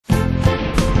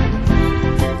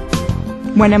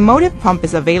When a motive pump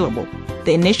is available,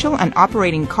 the initial and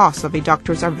operating costs of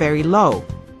eductors are very low.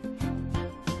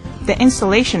 The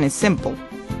installation is simple,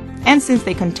 and since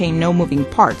they contain no moving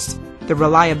parts, the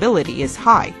reliability is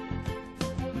high.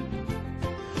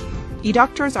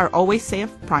 Eductors are always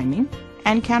safe priming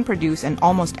and can produce an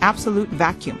almost absolute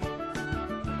vacuum.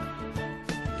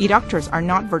 Eductors are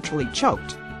not virtually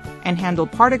choked and handle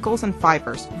particles and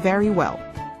fibers very well.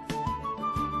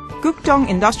 KUKDONG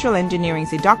Industrial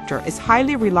Engineering's eductor is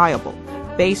highly reliable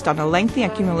based on a lengthy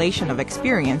accumulation of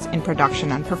experience in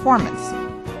production and performance.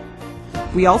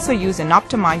 We also use an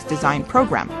optimized design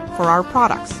program for our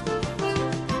products.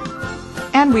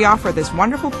 And we offer this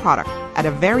wonderful product at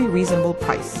a very reasonable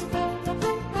price.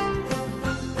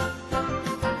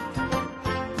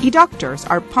 Eductors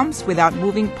are pumps without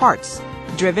moving parts,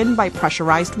 driven by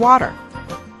pressurized water.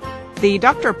 The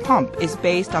eductor pump is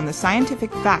based on the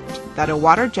scientific fact that a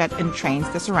water jet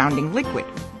entrains the surrounding liquid.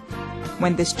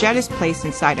 When this jet is placed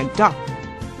inside a duct,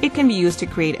 it can be used to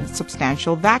create a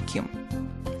substantial vacuum.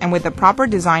 And with the proper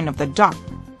design of the duct,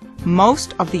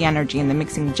 most of the energy in the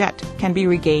mixing jet can be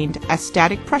regained as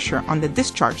static pressure on the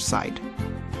discharge side.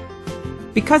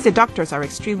 Because eductors are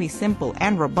extremely simple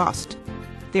and robust,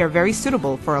 they are very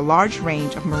suitable for a large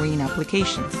range of marine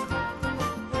applications.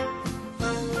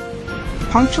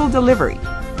 Punctual delivery,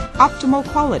 optimal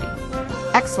quality,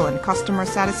 excellent customer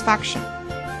satisfaction.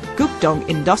 KUKDONG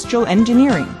Industrial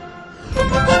Engineering.